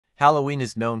Halloween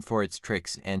is known for its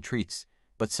tricks and treats,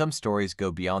 but some stories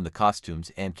go beyond the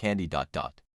costumes and candy.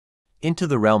 Into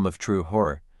the realm of true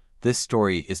horror, this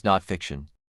story is not fiction.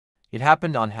 It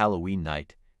happened on Halloween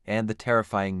night, and the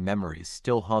terrifying memories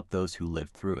still haunt those who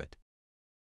lived through it.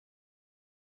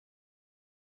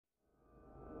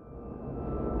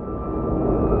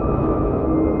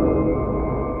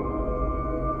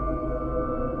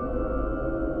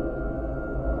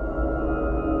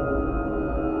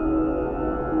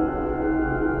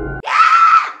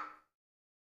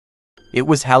 It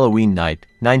was Halloween night,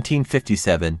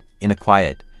 1957, in a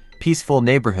quiet, peaceful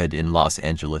neighborhood in Los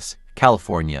Angeles,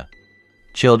 California.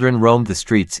 Children roamed the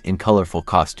streets in colorful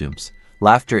costumes,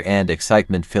 laughter and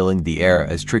excitement filling the air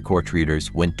as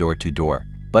trick-or-treaters went door to door.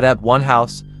 But at one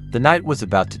house, the night was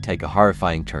about to take a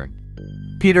horrifying turn.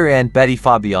 Peter and Betty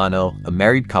Fabiano, a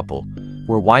married couple,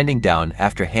 were winding down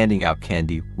after handing out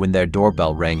candy when their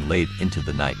doorbell rang late into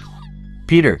the night.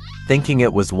 Peter, thinking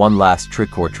it was one last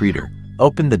trick-or-treater,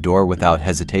 opened the door without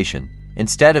hesitation.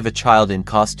 Instead of a child in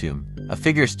costume, a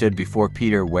figure stood before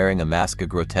Peter wearing a mask, a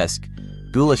grotesque,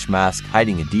 ghoulish mask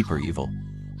hiding a deeper evil.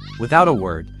 Without a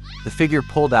word, the figure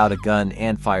pulled out a gun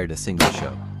and fired a single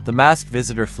shot. The masked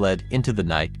visitor fled into the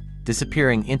night,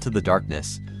 disappearing into the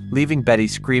darkness, leaving Betty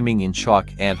screaming in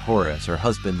shock and horror as her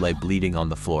husband lay bleeding on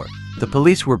the floor. The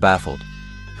police were baffled.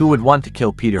 Who would want to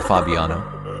kill Peter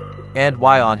Fabiano? And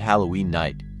why on Halloween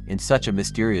night, in such a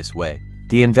mysterious way?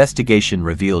 The investigation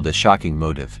revealed a shocking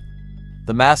motive.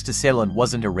 The masked assailant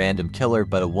wasn't a random killer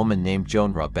but a woman named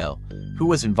Joan Rabel, who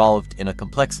was involved in a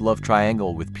complex love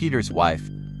triangle with Peter's wife,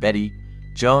 Betty.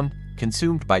 Joan,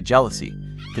 consumed by jealousy,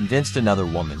 convinced another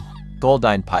woman,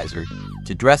 Goldine Pizer,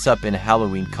 to dress up in a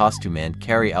Halloween costume and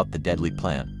carry out the deadly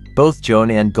plan. Both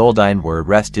Joan and Goldine were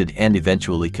arrested and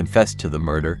eventually confessed to the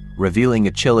murder, revealing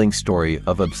a chilling story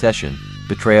of obsession,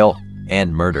 betrayal,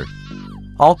 and murder,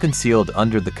 all concealed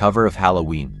under the cover of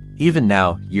Halloween. Even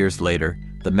now, years later,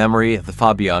 the memory of the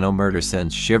Fabiano murder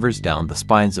sends shivers down the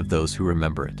spines of those who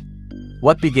remember it.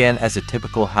 What began as a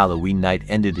typical Halloween night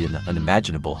ended in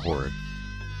unimaginable horror.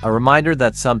 A reminder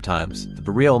that sometimes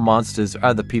the real monsters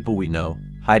are the people we know,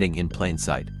 hiding in plain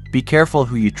sight. Be careful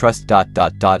who you trust.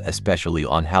 Especially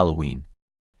on Halloween.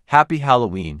 Happy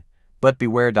Halloween, but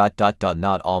beware.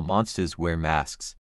 Not all monsters wear masks.